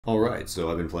Alright,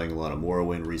 so I've been playing a lot of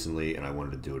Morrowind recently, and I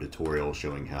wanted to do a tutorial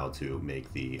showing how to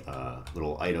make the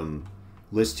little item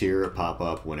list here pop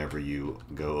up whenever you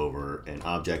go over an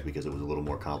object, because it was a little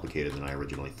more complicated than I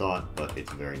originally thought, but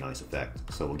it's a very nice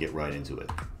effect, so we'll get right into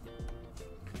it.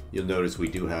 You'll notice we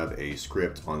do have a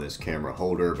script on this camera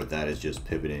holder, but that is just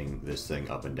pivoting this thing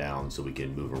up and down so we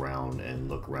can move around and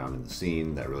look around in the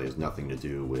scene. That really has nothing to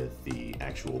do with the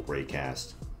actual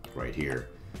RayCast right here.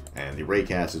 And the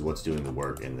RayCast is what's doing the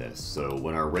work in this. So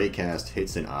when our RayCast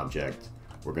hits an object,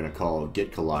 we're going to call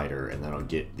getCollider, and that'll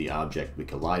get the object we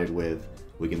collided with.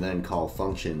 We can then call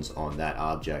functions on that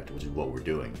object, which is what we're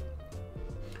doing.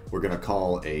 We're going to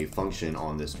call a function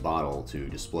on this bottle to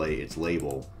display its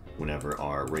label whenever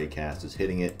our RayCast is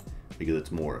hitting it, because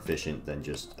it's more efficient than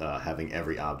just having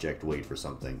every object wait for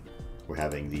something. We're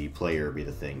having the player be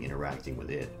the thing interacting with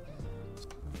it.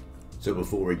 So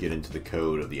before we get into the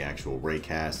code of the actual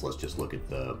RayCast, let's just look at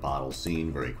the bottle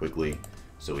scene very quickly.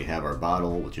 So we have our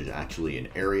bottle, which is actually an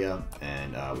area,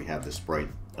 and we have the sprite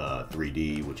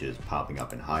 3D, which is popping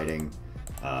up and hiding.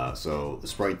 So the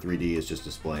sprite 3D is just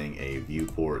displaying a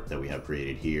viewport that we have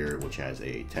created here, which has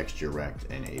a texture rect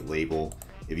and a label.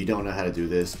 If you don't know how to do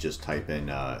this, just type in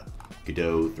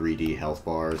Godot 3D health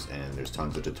bars, and there's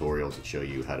tons of tutorials that show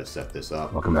you how to set this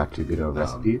up. Welcome back to Godot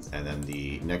recipes. And then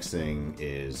the next thing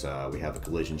is we have a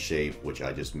collision shape, which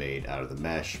I just made out of the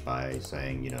mesh by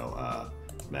saying,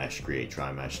 mesh create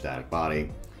tri-mesh static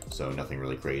body. So nothing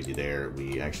really crazy there.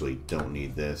 We actually don't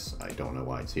need this. I don't know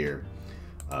why it's here.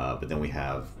 But then we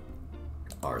have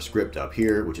our script up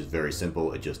here, which is very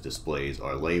simple. It just displays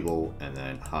our label and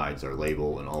then hides our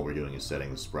label, and all we're doing is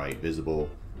setting the sprite visible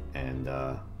and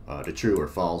to true or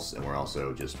false, and we're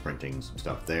also just printing some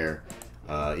stuff there.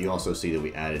 You also see that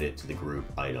we added it to the group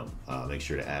item. Make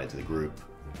sure to add it to the group,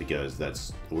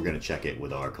 because we're going to check it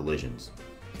with our collisions.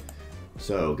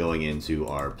 So going into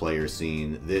our player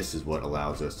scene, this is what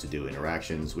allows us to do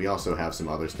interactions. We also have some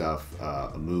other stuff,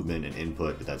 a movement and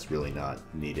input, but that's really not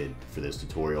needed for this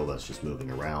tutorial. That's just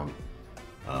moving around.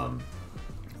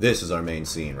 This is our main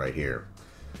scene right here.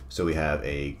 So we have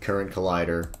a current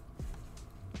collider.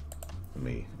 Let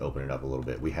me open it up a little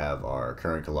bit. We have our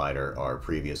current collider, our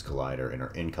previous collider, and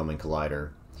our incoming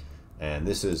collider. And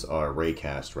this is our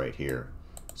RayCast right here.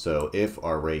 So if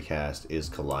our RayCast is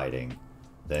colliding,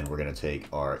 then we're going to take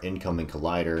our incoming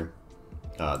collider,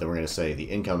 then we're going to say the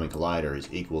incoming collider is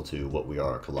equal to what we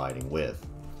are colliding with.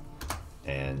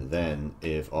 And then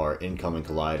if our incoming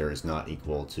collider is not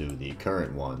equal to the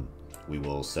current one, we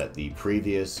will set the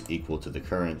previous equal to the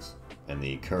current and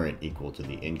the current equal to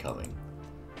the incoming.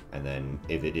 And then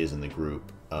if it is in the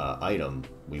group item,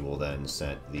 we will then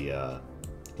set the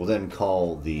we'll then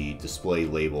call the display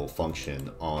label function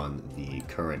on the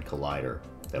current collider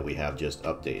that we have just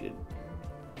updated.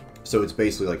 So it's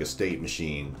basically like a state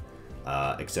machine,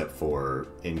 except for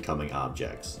incoming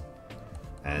objects.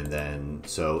 And then,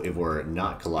 so if we're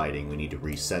not colliding, we need to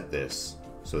reset this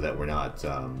so that we're not,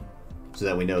 so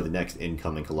that we know the next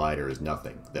incoming collider is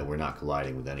nothing, that we're not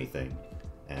colliding with anything.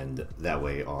 And that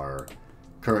way our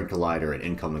current collider and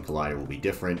incoming collider will be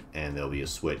different, and there'll be a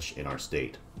switch in our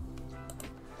state.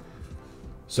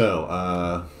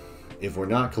 So, if we're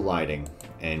not colliding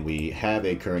and we have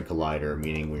a current collider,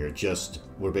 meaning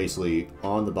we're basically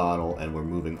on the bottle and we're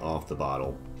moving off the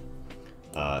bottle.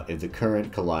 If the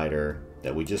current collider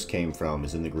that we just came from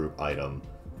is in the group item,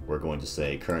 we're going to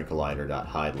say current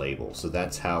collider.hide label. So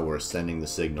that's how we're sending the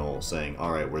signal saying,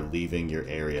 all right, we're leaving your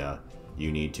area,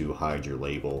 you need to hide your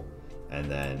label. And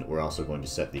then we're also going to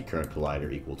set the current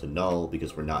collider equal to null,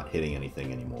 because we're not hitting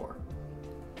anything anymore.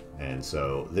 And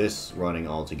so this running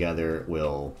all together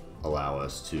will allow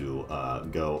us to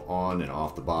go on and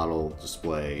off the bottle,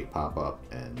 display, pop up,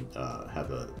 and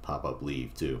have a pop up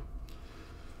leave too.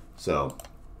 So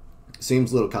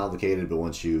seems a little complicated, but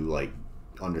once you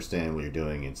understand what you're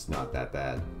doing, it's not that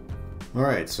bad.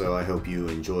 Alright, so I hope you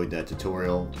enjoyed that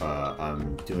tutorial.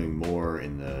 I'm doing more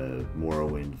in the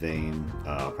Morrowind vein.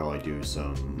 I'll probably do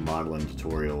some modeling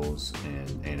tutorials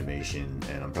and animation,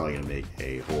 and I'm probably going to make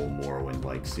a whole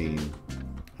Morrowind-like scene.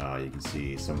 You can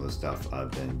see some of the stuff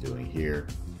I've been doing here.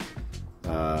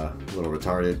 A little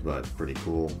retarded, but pretty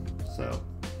cool. So,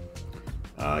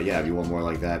 yeah, if you want more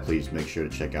like that, please make sure to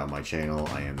check out my channel.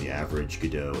 I am the average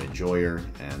Godot enjoyer,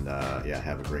 and yeah,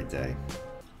 have a great day.